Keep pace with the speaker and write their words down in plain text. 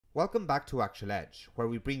Welcome back to Actual Edge, where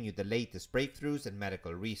we bring you the latest breakthroughs in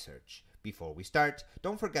medical research. Before we start,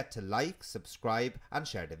 don't forget to like, subscribe and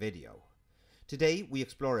share the video. Today we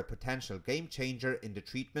explore a potential game changer in the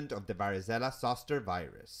treatment of the varicella zoster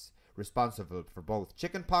virus, responsible for both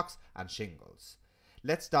chickenpox and shingles.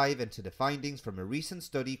 Let's dive into the findings from a recent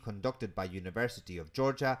study conducted by University of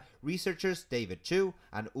Georgia researchers David Chu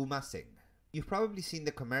and Uma Singh. You've probably seen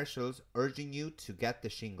the commercials urging you to get the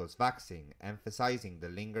shingles vaccine, emphasizing the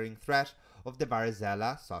lingering threat of the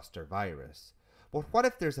varicella zoster virus. But what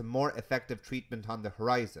if there's a more effective treatment on the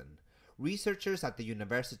horizon? Researchers at the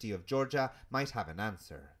University of Georgia might have an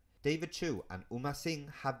answer. David Chu and Uma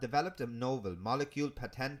Singh have developed a novel molecule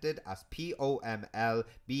patented as POM-L-BHDU,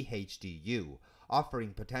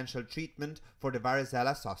 offering potential treatment for the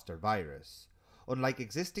varicella zoster virus. Unlike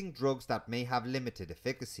existing drugs that may have limited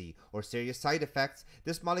efficacy or serious side effects,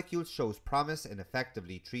 this molecule shows promise in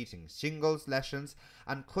effectively treating shingles lesions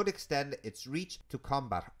and could extend its reach to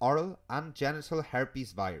combat oral and genital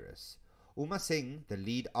herpes virus. Uma Singh, the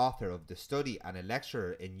lead author of the study and a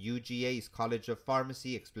lecturer in UGA's College of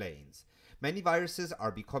Pharmacy, explains, "Many viruses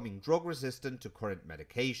are becoming drug resistant to current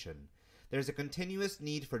medication. There's a continuous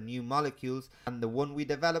need for new molecules, and the one we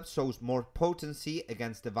developed shows more potency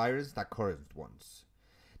against the virus than current ones."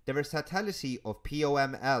 The versatility of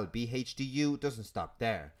POM-L-BHDU doesn't stop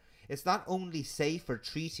there. It's not only safe for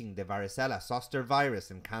treating the varicella zoster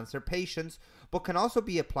virus in cancer patients, but can also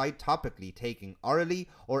be applied topically, taken orally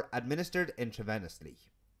or administered intravenously.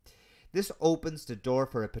 This opens the door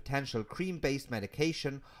for a potential cream-based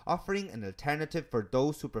medication, offering an alternative for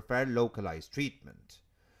those who prefer localized treatment.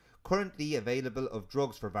 Currently available of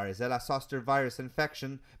drugs for varicella zoster virus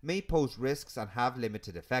infection may pose risks and have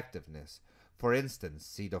limited effectiveness. For instance,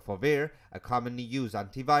 cidofovir, a commonly used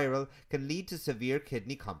antiviral, can lead to severe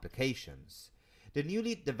kidney complications. The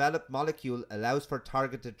newly developed molecule allows for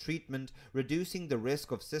targeted treatment, reducing the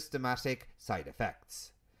risk of systematic side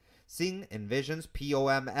effects. Singh envisions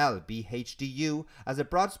POM-L-BHDU as a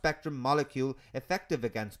broad-spectrum molecule effective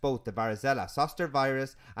against both the varicella zoster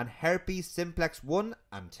virus and herpes simplex 1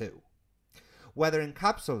 and 2. Whether in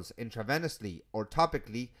capsules, intravenously, or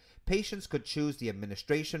topically, patients could choose the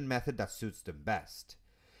administration method that suits them best.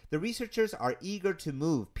 The researchers are eager to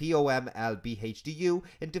move POM-L-BHDU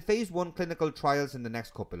into phase 1 clinical trials in the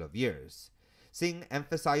next couple of years. Singh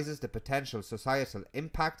emphasizes the potential societal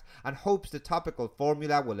impact and hopes the topical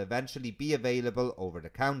formula will eventually be available over the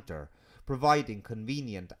counter, providing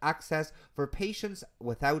convenient access for patients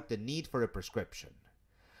without the need for a prescription.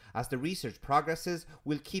 As the research progresses,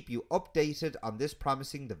 we'll keep you updated on this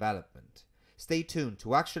promising development. Stay tuned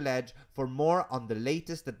to Actual Edge for more on the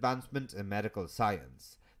latest advancement in medical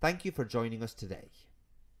science. Thank you for joining us today.